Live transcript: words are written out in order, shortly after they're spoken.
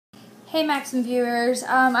Hey Maxim viewers,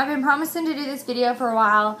 I've been promising to do this video for a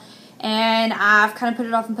while, and I've kind of put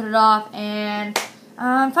it off, and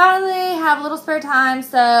finally have a little spare time,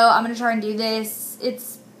 so I'm going to try and do this.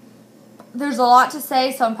 There's a lot to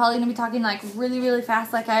say, so I'm probably going to be talking like really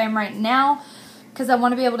fast like I am right now, because I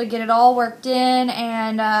want to be able to get it all worked in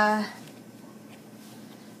and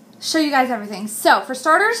show you guys everything. So, for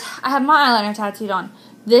starters, I have my eyeliner tattooed on.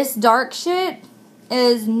 This dark shit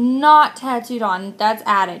is not tattooed on. That's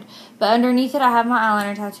added. But underneath it, I have my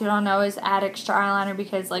eyeliner tattooed on. I always add extra eyeliner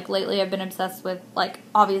because, like, lately I've been obsessed with, like,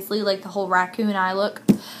 obviously, like, the whole raccoon eye look.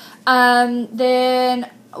 Then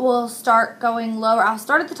we'll start going lower. I'll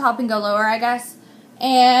start at the top and go lower, I guess.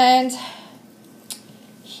 And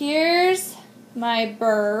here's my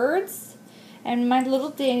birds and my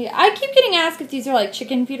little dandy. I keep getting asked if these are, like,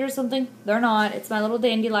 chicken feet or something. They're not. It's my little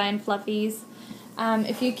dandelion fluffies.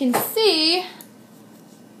 If you can see,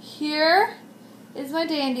 here is my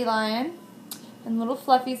dandelion, and little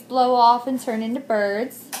fluffies blow off and turn into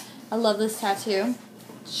birds. I love this tattoo.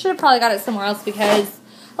 Should have probably got it somewhere else because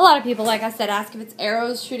a lot of people, like I said, ask if it's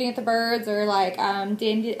arrows shooting at the birds or like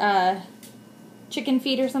chicken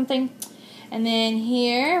feet or something. And then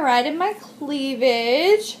here, right in my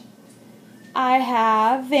cleavage, I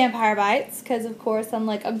have vampire bites because, of course, I'm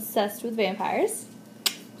like obsessed with vampires.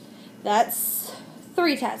 That's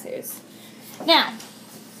 3 tattoos. Now,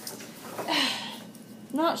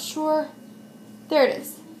 not sure. There it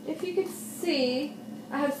is. If you can see,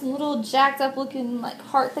 I have some little jacked up looking like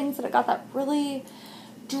heart things that I got that really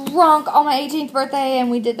drunk on my 18th birthday,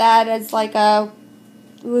 and we did that as like a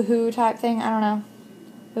woohoo type thing. I don't know.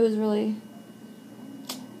 It was really,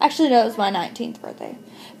 actually no, it was my 19th birthday.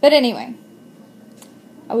 But anyway,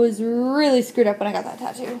 I was really screwed up when I got that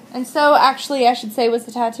tattoo. And so actually I should say was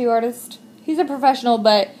the tattoo artist. He's a professional,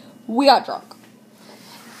 but we got drunk.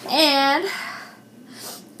 And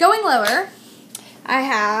going lower, I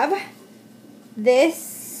have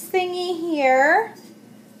this thingy here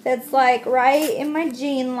that's like right in my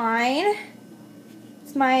jean line.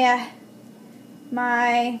 It's my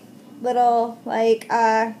my little like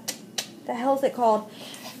the hell is it called?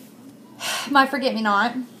 My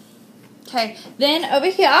forget-me-not. Okay, then over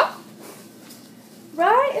here,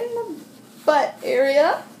 right in the butt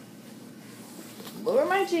area, lower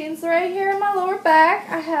my jeans right here in my lower back,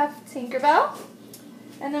 I have Tinkerbell.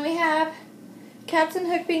 And then we have Captain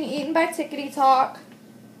Hook being eaten by Tickety Talk.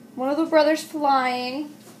 One of the brothers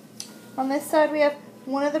flying. On this side we have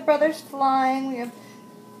one of the brothers flying. We have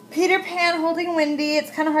Peter Pan holding Wendy.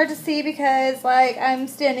 It's kind of hard to see because like I'm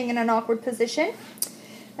standing in an awkward position.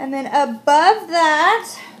 And then above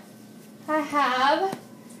that I have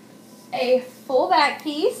a full back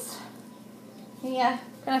piece. Yeah,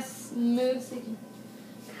 kind of move so you can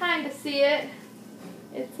kind of see it.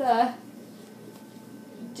 It's a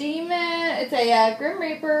demon, it's a Grim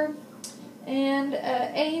Reaper, and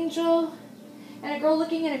an angel, and a girl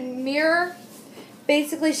looking in a mirror,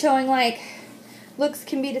 basically showing like looks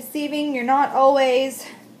can be deceiving. You're not always,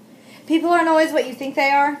 people aren't always what you think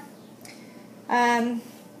they are.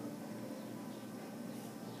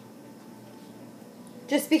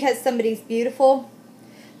 Just because somebody's beautiful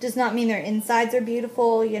does not mean their insides are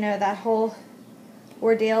beautiful. You know, that whole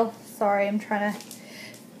ordeal. Sorry, I'm trying to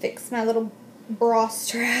fix my little bra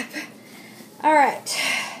strap. Alright.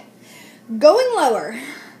 Going lower.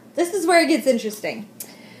 This is where it gets interesting.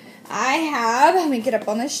 I have, let me get up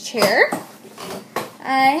on this chair.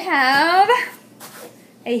 I have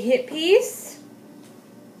a hip piece.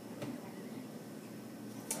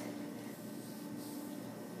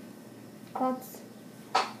 Lots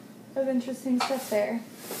of interesting stuff there.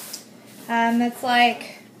 That's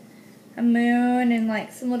like a moon and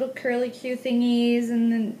like some little curly Q thingies,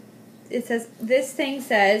 and then it says, this thing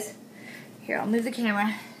says, here, I'll move the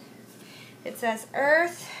camera. It says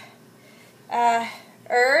earth,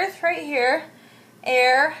 earth right here,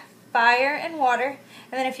 air, fire, and water.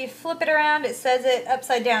 And then if you flip it around, it says it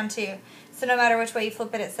upside down too. So no matter which way you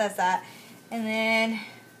flip it, it says that. And then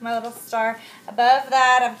my little star. Above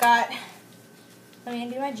that, I've got, let me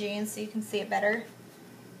undo my jeans so you can see it better.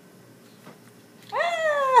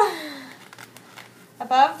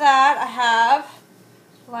 Above that, I have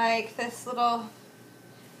like this little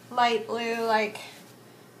light blue, like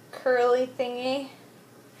curly thingy.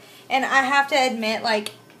 And I have to admit,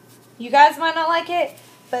 like, you guys might not like it,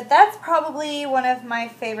 but that's probably one of my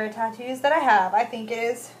favorite tattoos that I have. I think it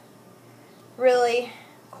is really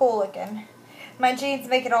cool looking. My jeans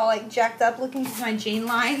make it all like jacked up looking because my jean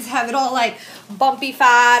lines have it all like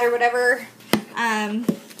bumpy-fied or whatever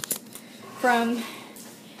from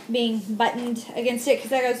being buttoned against it, because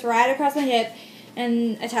that goes right across my hip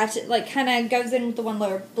and attach it, like kind of goes in with the one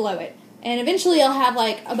lower below it. And eventually I'll have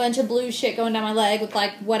like a bunch of blue shit going down my leg with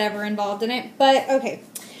like whatever involved in it. But okay,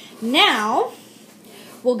 now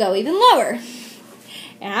we'll go even lower.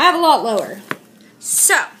 And I have a lot lower.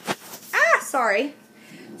 So,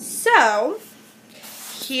 So,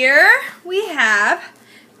 here we have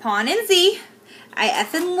Pawn and Z. I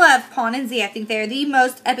effing love Pawn and Z. I think they're the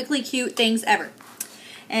most epically cute things ever.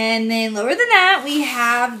 And then lower than that, we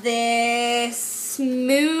have this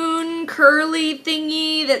moon curly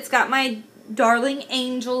thingy that's got my darling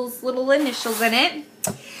angel's little initials in it.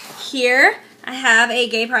 Here, I have a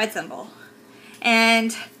gay pride symbol.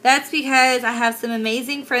 And that's because I have some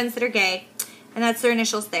amazing friends that are gay. And that's their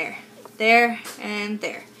initials there. There and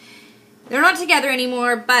there. They're not together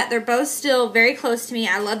anymore, but they're both still very close to me.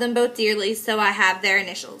 I love them both dearly, so I have their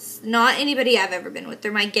initials. Not anybody I've ever been with.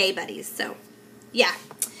 They're my gay buddies, so yeah.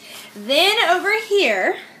 Then over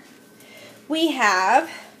here, we have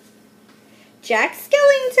Jack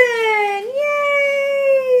Skellington.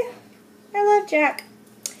 Yay! I love Jack.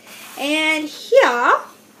 And here,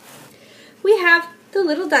 we have the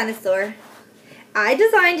little dinosaur. I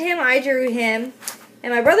designed him, I drew him.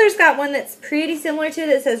 And my brother's got one that's pretty similar to it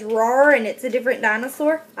that says Roar, and it's a different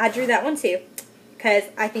dinosaur. I drew that one too, because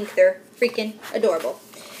I think they're freaking adorable.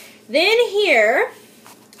 Then here,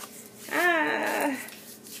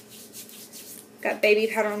 got baby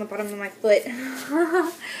powder on the bottom of my foot.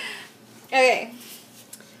 Okay.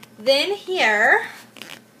 Then here,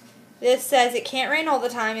 this says it can't rain all the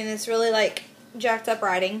time, and it's really like jacked up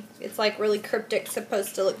writing. It's like really cryptic,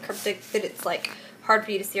 supposed to look cryptic, but it's like hard for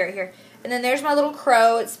you to see right here. And then there's my little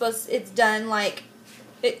crow. It's done like,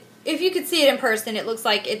 if you could see it in person, it looks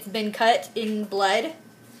like it's been cut in blood.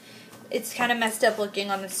 It's kind of messed up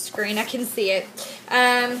looking on the screen. I can see it.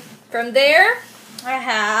 From there, I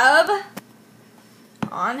have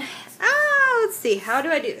let's see, how do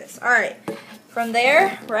I do this? Alright, from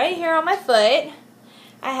there, right here on my foot,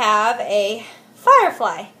 I have a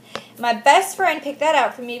firefly. My best friend picked that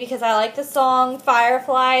out for me because I like the song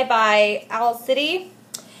Firefly by Owl City.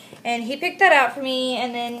 And he picked that out for me,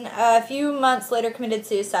 and then a few months later committed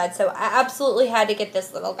suicide. So I absolutely had to get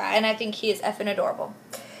this little guy, and I think he is effing adorable.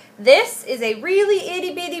 This is a really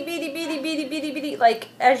itty bitty, like,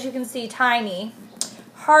 as you can see, tiny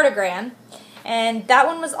heartogram. And that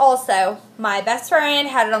one was also my best friend,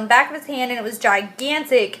 had it on the back of his hand, and it was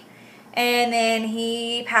gigantic. And then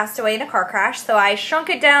he passed away in a car crash, so I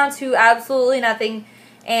shrunk it down to absolutely nothing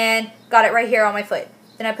and got it right here on my foot.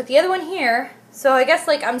 Then I put the other one here. So I guess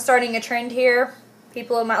like I'm starting a trend here.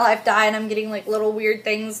 People in my life die and I'm getting like little weird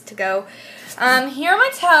things to go. Here on my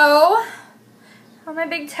toe, on my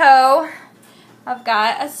big toe, I've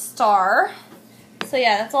got a star. So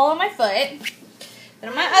yeah, that's all on my foot. Then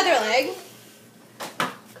on my other leg,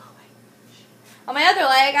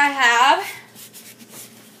 I have,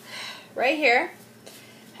 right here,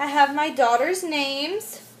 I have my daughter's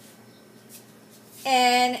names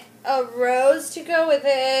and a rose to go with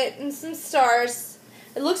it, and some stars.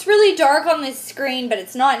 It looks really dark on this screen, but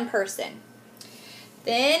it's not in person.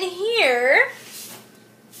 Then here,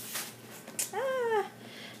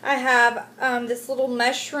 I have this little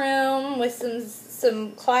mushroom with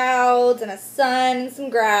some clouds and a sun and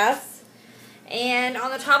some grass. And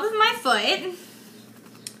on the top of my foot,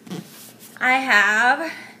 I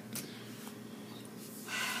have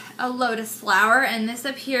a lotus flower, and this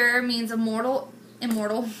up here means immortal and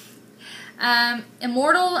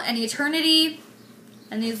eternity,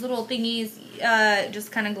 and these little thingies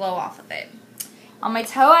just kind of glow off of it. On my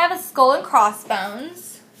toe, I have a skull and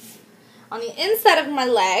crossbones. On the inside of my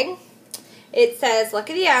leg, it says Luck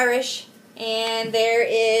of the Irish, and there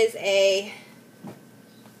is a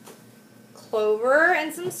clover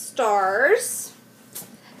and some stars.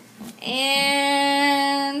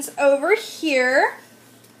 And over here,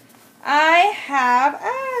 I have,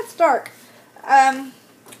 it's dark. Let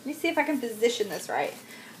me see if I can position this right.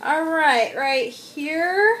 Alright, right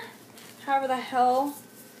here, however the hell,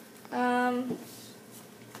 there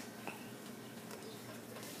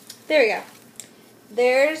we go.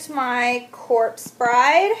 There's my corpse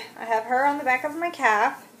bride. I have her on the back of my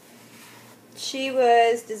calf. She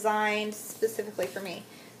was designed specifically for me.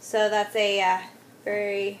 So that's a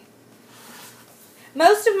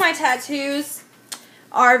most of my tattoos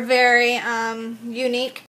are very unique